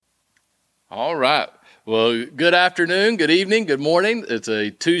All right. Well, good afternoon, good evening, good morning. It's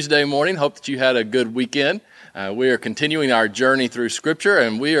a Tuesday morning. Hope that you had a good weekend. We are continuing our journey through Scripture,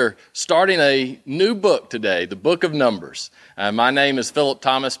 and we are starting a new book today, the Book of Numbers. My name is Philip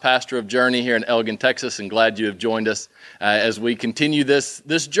Thomas, pastor of Journey here in Elgin, Texas, and glad you have joined us as we continue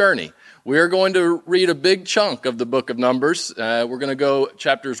this journey. We are going to read a big chunk of the Book of Numbers. We're going to go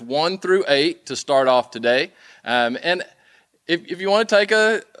chapters 1 through 8 to start off today. And if you want to take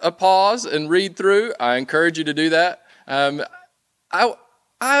a pause and read through, I encourage you to do that. I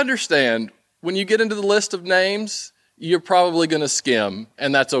understand when you get into the list of names, you're probably going to skim,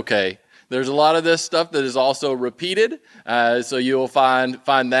 and that's okay. There's a lot of this stuff that is also repeated, so you will find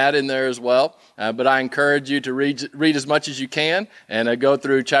that in there as well. But I encourage you to read as much as you can and go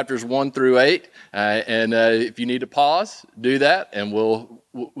through chapters 1 through 8. And if you need to pause, do that, and we'll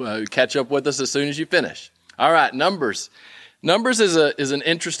catch up with us as soon as you finish. All right, Numbers. Numbers is an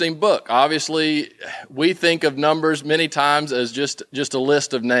interesting book. Obviously, we think of Numbers many times as just a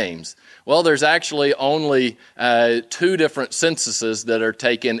list of names. Well, there's actually only 2 different censuses that are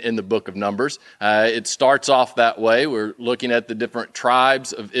taken in the book of Numbers. It starts off that way. We're looking at the different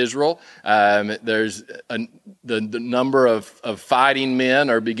tribes of Israel. There's the number of fighting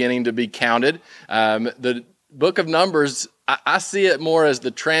men are beginning to be counted. The book of Numbers, I see it more as the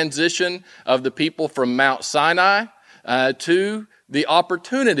transition of the people from Mount Sinai to the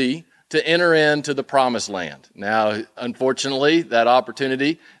opportunity to enter into the promised land. Now, unfortunately, that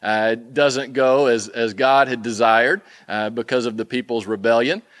opportunity doesn't go as God had desired because of the people's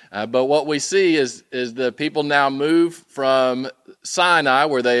rebellion. But what we see is the people now move from Sinai,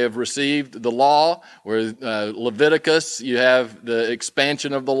 where they have received the law, where Leviticus, you have the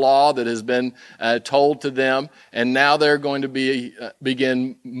expansion of the law that has been told to them, and now they're going to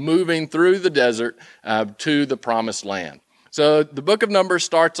begin moving through the desert to the promised land. So the book of Numbers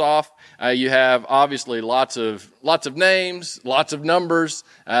starts off. You have obviously lots of names, lots of numbers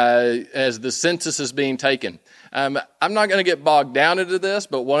as the census is being taken. I'm not going to get bogged down into this,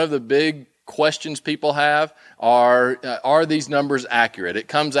 but one of the big questions people have are these numbers accurate? It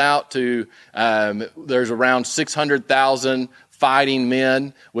comes out to there's around 600,000 fighting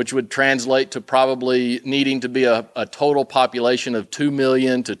men, which would translate to probably needing to be a total population of 2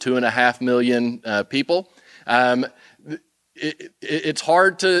 million to 2.5 million people. It's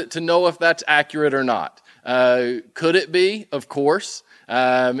hard to know if that's accurate or not. Could it be? Of course.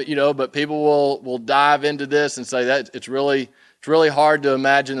 But people will dive into this and say that it's really hard to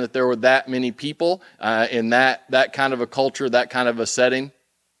imagine that there were that many people in that kind of a culture, that kind of a setting.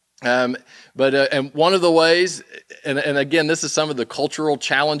 But one of the ways, and again, this is some of the cultural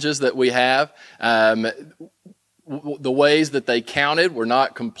challenges that we have. The ways that they counted, we're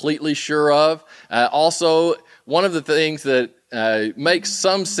not completely sure of. Also, one of the things that makes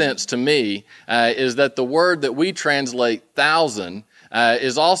some sense to me is that the word that we translate thousand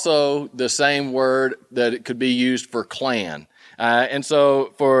is also the same word that it could be used for clan. And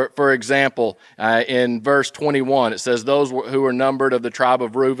so, for example, in verse 21, it says, those who were numbered of the tribe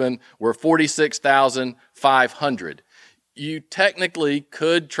of Reuben were 46,500. You technically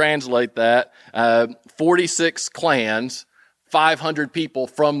could translate that 46 clans, 500 people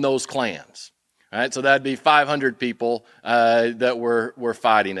from those clans. All right, so that'd be 500 people that were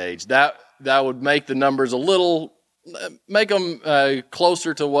fighting age. That would make the numbers make them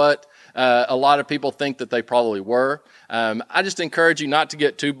closer to what a lot of people think that they probably were. I just encourage you not to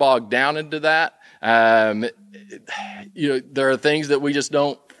get too bogged down into that. There are things that we just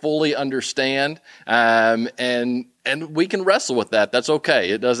don't fully understand, and we can wrestle with that. That's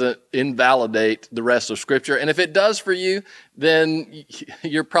okay. It doesn't invalidate the rest of Scripture. And if it does for you, then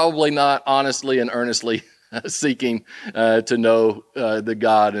you're probably not honestly and earnestly seeking to know the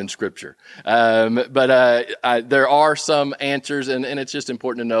God in Scripture. But there are some answers, and it's just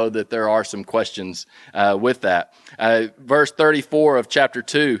important to know that there are some questions with that. Verse 34 of chapter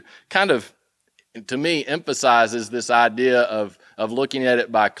 2 kind of, to me, emphasizes this idea of looking at it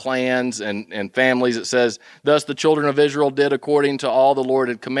by clans and families. It says, thus the children of Israel did according to all the Lord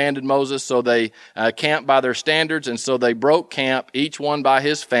had commanded Moses. So they camped by their standards, and so they broke camp, each one by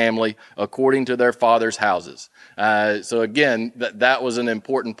his family, according to their father's houses. So again, that was an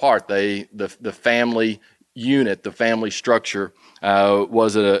important part. The family unit, the family structure,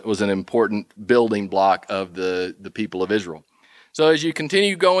 was an important building block of the people of Israel. So as you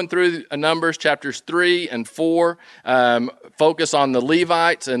continue going through Numbers chapters 3 and 4, focus on the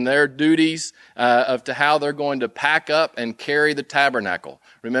Levites and their duties of to how they're going to pack up and carry the tabernacle.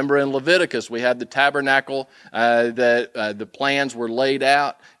 Remember in Leviticus, we had the tabernacle that the plans were laid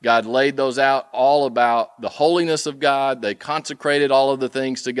out. God laid those out all about the holiness of God. They consecrated all of the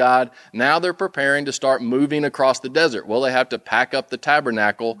things to God. Now they're preparing to start moving across the desert. Well, they have to pack up the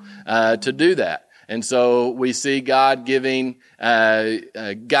tabernacle to do that. And so we see God giving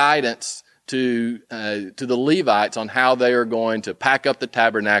guidance to the Levites on how they are going to pack up the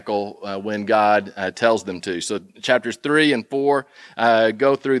tabernacle when God tells them to. So chapters 3 and 4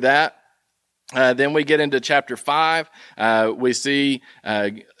 go through that. Then we get into chapter 5. We see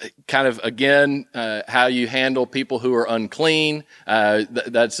kind of, again, how you handle people who are unclean.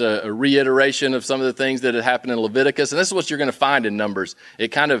 That's a reiteration of some of the things that had happened in Leviticus. And this is what you're going to find in Numbers.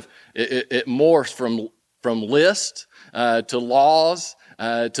 It kind of, it morphs from list to laws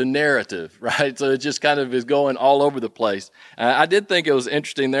to narrative, right? So it just kind of is going all over the place. I did think it was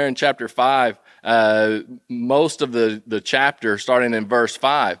interesting there in chapter 5. Most of the chapter, starting in verse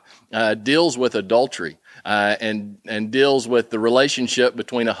 5, deals with adultery and deals with the relationship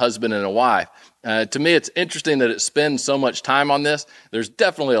between a husband and a wife. To me, it's interesting that it spends so much time on this. There's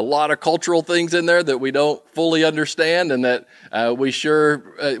definitely a lot of cultural things in there that we don't fully understand and that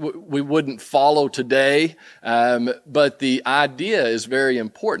we wouldn't follow today. But the idea is very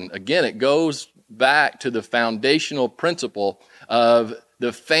important. Again, it goes back to the foundational principle of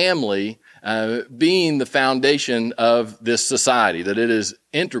the family being the foundation of this society, that it is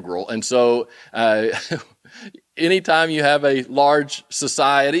integral. And so anytime you have a large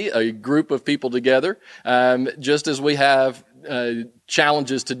society, a group of people together, just as we have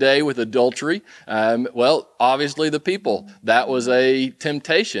challenges today with adultery, well, obviously the people, that was a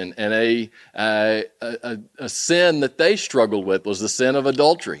temptation and a sin that they struggled with was the sin of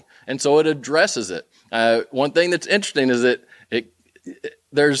adultery. And so it addresses it. One thing that's interesting is that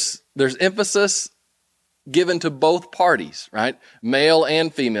there's emphasis given to both parties, right? Male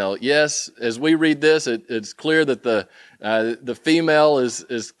and female. Yes, as we read this, it's clear that the female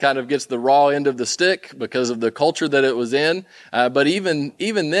is kind of gets the raw end of the stick because of the culture that it was in. But even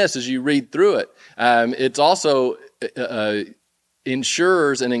this, as you read through it, it's also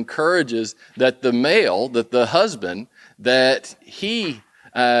ensures and encourages that the male, that the husband, that he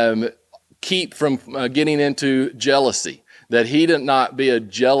keep from getting into jealousy, that he did not be a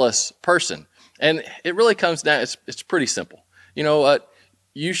jealous person. And it really comes down, it's pretty simple. You know what?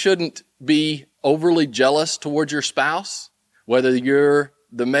 You shouldn't be overly jealous towards your spouse, whether you're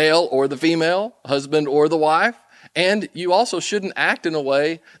the male or the female, husband or the wife. And you also shouldn't act in a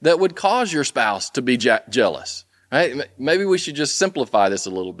way that would cause your spouse to be jealous. Right? Maybe we should just simplify this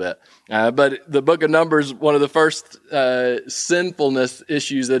a little bit. But the book of Numbers, one of the first sinfulness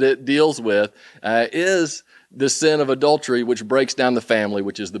issues that it deals with is the sin of adultery, which breaks down the family,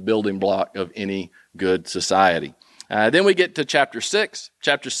 which is the building block of any good society. Then we get to chapter 6.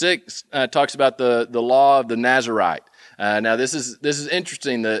 Chapter 6 talks about the law of the Nazirite. Now this is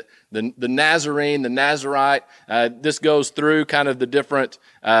interesting. The Nazarene, the Nazirite. This goes through kind of the different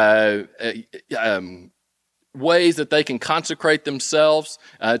ways that they can consecrate themselves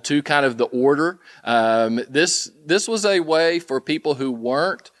to kind of the order. This was a way for people who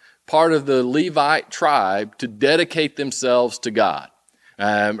weren't part of the Levite tribe to dedicate themselves to God.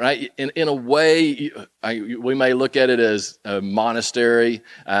 Right? In a way, we may look at it as a monastery,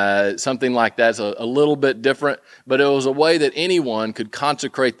 something like that. It's a little bit different, but it was a way that anyone could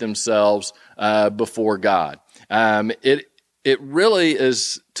consecrate themselves before God. It really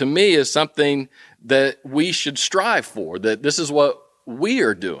is, to me, is something that we should strive for, that this is what we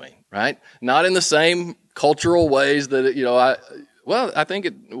are doing, right? Not in the same cultural ways that, I think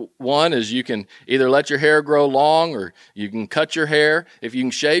one is you can either let your hair grow long or you can cut your hair. If you can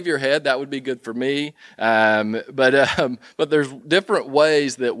shave your head, that would be good for me. But there's different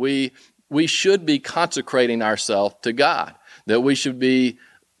ways that we should be consecrating ourselves to God, that we should be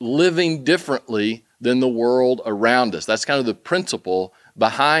living differently than the world around us. That's kind of the principle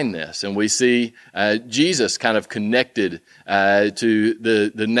behind this. And we see Jesus kind of connected to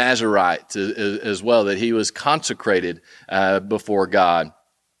the Nazirite as well, that he was consecrated before God.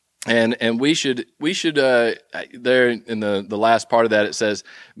 And we should there in the last part of that, it says,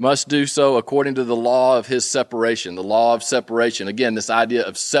 must do so according to the law of his separation, the law of separation. Again, this idea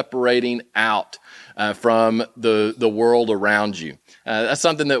of separating out from the world around you. That's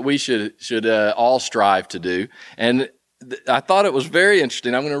something that we should all strive to do. And I thought it was very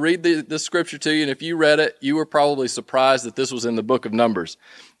interesting. I'm going to read this scripture to you, and if you read it, you were probably surprised that this was in the book of Numbers.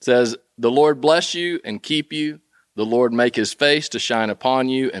 It says, "The Lord bless you and keep you. The Lord make his face to shine upon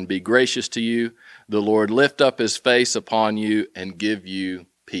you and be gracious to you. the Lord lift up his face upon you and give you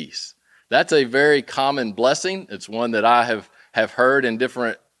peace. That's a very common blessing. It's one that I have heard in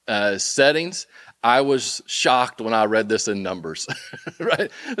different settings. I was shocked when I read this in Numbers,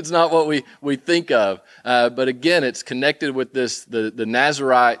 right? It's not what we think of. But again, it's connected with the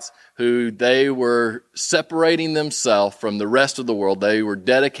Nazarites, who they were separating themselves from the rest of the world. They were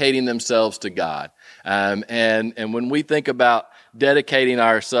dedicating themselves to God. And when we think about dedicating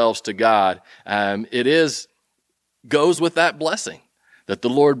ourselves to God, it goes with that blessing, that the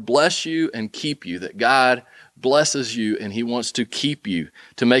Lord bless you and keep you, that God blesses you and he wants to keep you,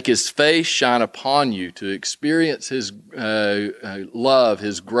 to make his face shine upon you, to experience his love,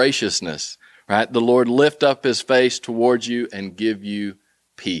 his graciousness, right? The Lord lift up his face towards you and give you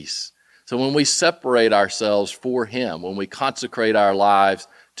peace. So when we separate ourselves for him, when we consecrate our lives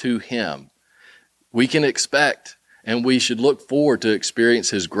to him, we can expect and we should look forward to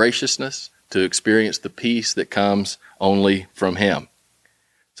experience his graciousness, to experience the peace that comes only from him.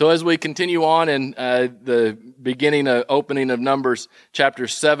 So as we continue on in the opening of Numbers,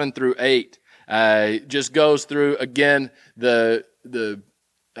 chapters 7 through 8, just goes through, again, the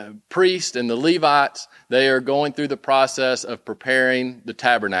priest and the Levites. They are going through the process of preparing the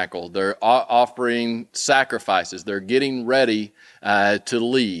tabernacle. They're offering sacrifices. They're getting ready to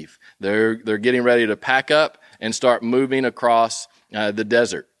leave. They're getting ready to pack up and start moving across the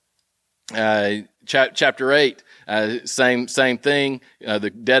desert. Chapter 8, same thing, the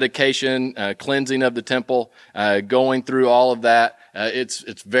dedication, cleansing of the temple, going through all of that.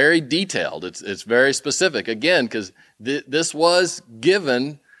 It's very detailed. It's very specific, again, because this was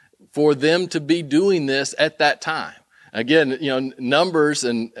given for them to be doing this at that time. Again, Numbers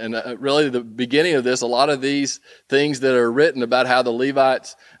and really the beginning of this, a lot of these things that are written about how the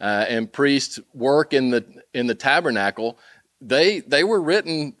Levites and priests work in the tabernacle, they were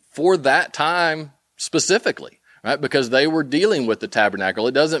written for that time specifically, right? Because they were dealing with the tabernacle.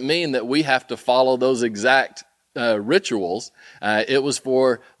 It doesn't mean that we have to follow those exact rituals. It was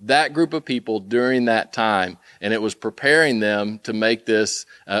for that group of people during that time, and it was preparing them to make this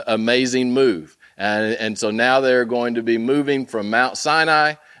amazing move. And so now they're going to be moving from Mount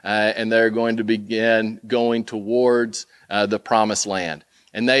Sinai, and they're going to begin going towards the promised land.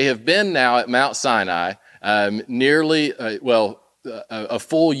 And they have been now at Mount Sinai nearly, a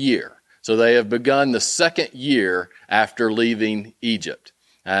full year. So they have begun the second year after leaving Egypt.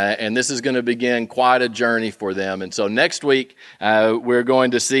 And this is going to begin quite a journey for them. And so next week, we're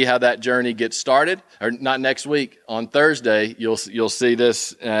going to see how that journey gets started. Or not next week, on Thursday, you'll see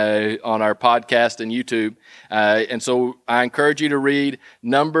this on our podcast and YouTube. And so I encourage you to read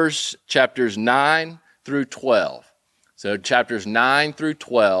Numbers chapters 9 through 12. So chapters 9 through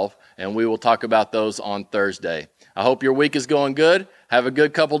 12, and we will talk about those on Thursday. I hope your week is going good. Have a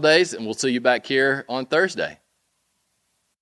good couple days, and we'll see you back here on Thursday.